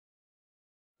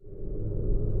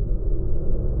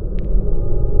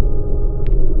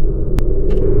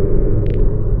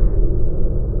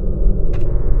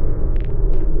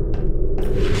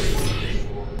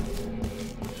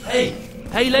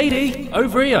lady,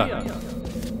 over here.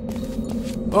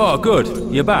 Oh, good,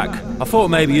 you're back. I thought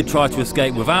maybe you'd try to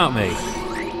escape without me.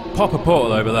 Pop a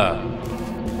portal over there.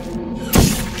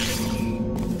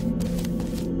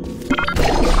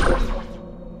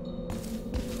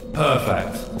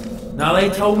 Perfect. Now they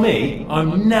told me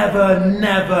I'm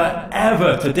never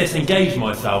ever to disengage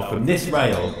myself from this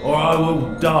rail or I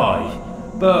will die.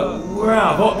 But we're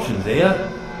out of options here.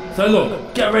 So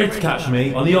look, get ready to catch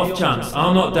me on the off chance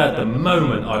I'm not dead the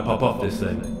moment I pop off this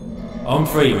thing. On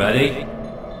three, ready?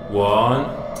 1,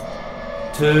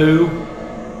 2,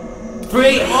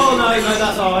 3. Oh no,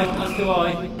 that's high. That's too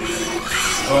high.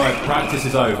 Alright, practice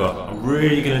is over. I'm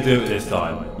really gonna do it this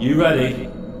time. You ready?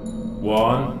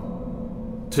 1,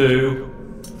 2,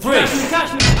 3.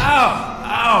 Catch me! Ow!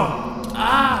 Ow!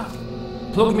 Ah!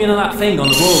 Plug me into that thing on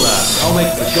the wall there. I'll make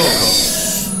it a shortcut.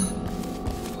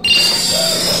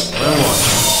 Don't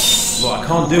watch. Well, I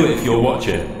can't do it if you're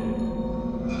watching.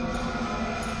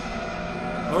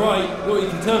 Alright, well, you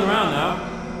can turn around now.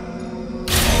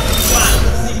 Bam!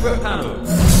 Secret panel.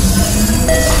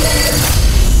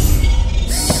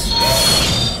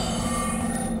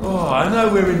 Oh, I know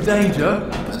we're in danger,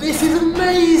 but this is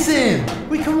amazing!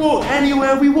 We can walk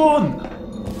anywhere we want.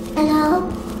 Hello?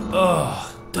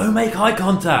 Ugh, don't make eye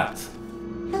contact.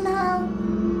 Hello?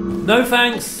 No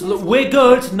thanks, look, we're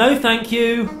good, no thank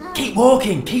you. Keep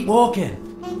walking, keep walking.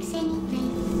 Thanks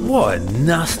anyway. What a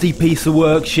nasty piece of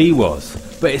work she was.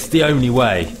 But it's the only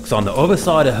way, because on the other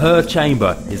side of her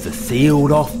chamber is the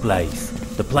sealed off place.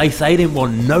 The place they didn't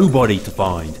want nobody to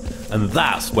find. And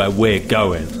that's where we're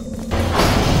going.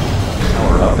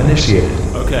 Power up initiated.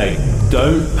 Okay,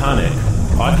 don't panic.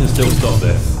 I can still stop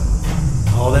this.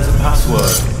 Oh, there's a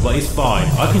password, but it's fine.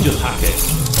 I can just hack it.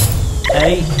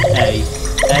 A.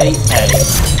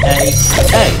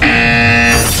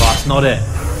 Oh, that's not it.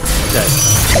 Okay.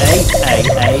 A,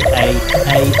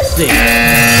 C.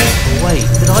 Wait,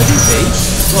 did I do C?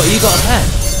 What, you got a pen?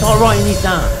 Start writing these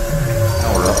down.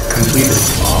 Power up completed.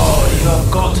 Oh, you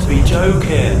have got to be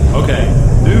joking. Okay,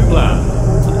 new plan.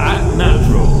 Act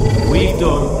natural. We've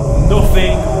done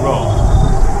nothing wrong.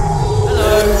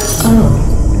 Hello.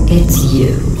 Oh, it's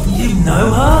you. You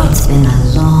know her? It's been a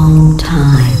long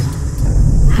time.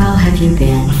 How have you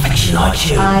been? I think she likes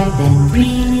you. I've been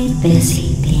really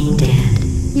busy being dead.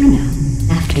 You know,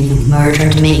 after you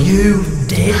murdered me. You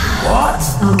did what?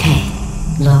 Okay,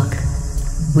 look.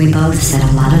 We both said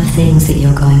a lot of things that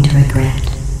you're going to regret.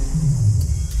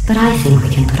 But I think we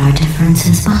can put our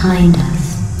differences behind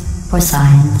us. For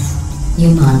science,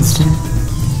 you monster.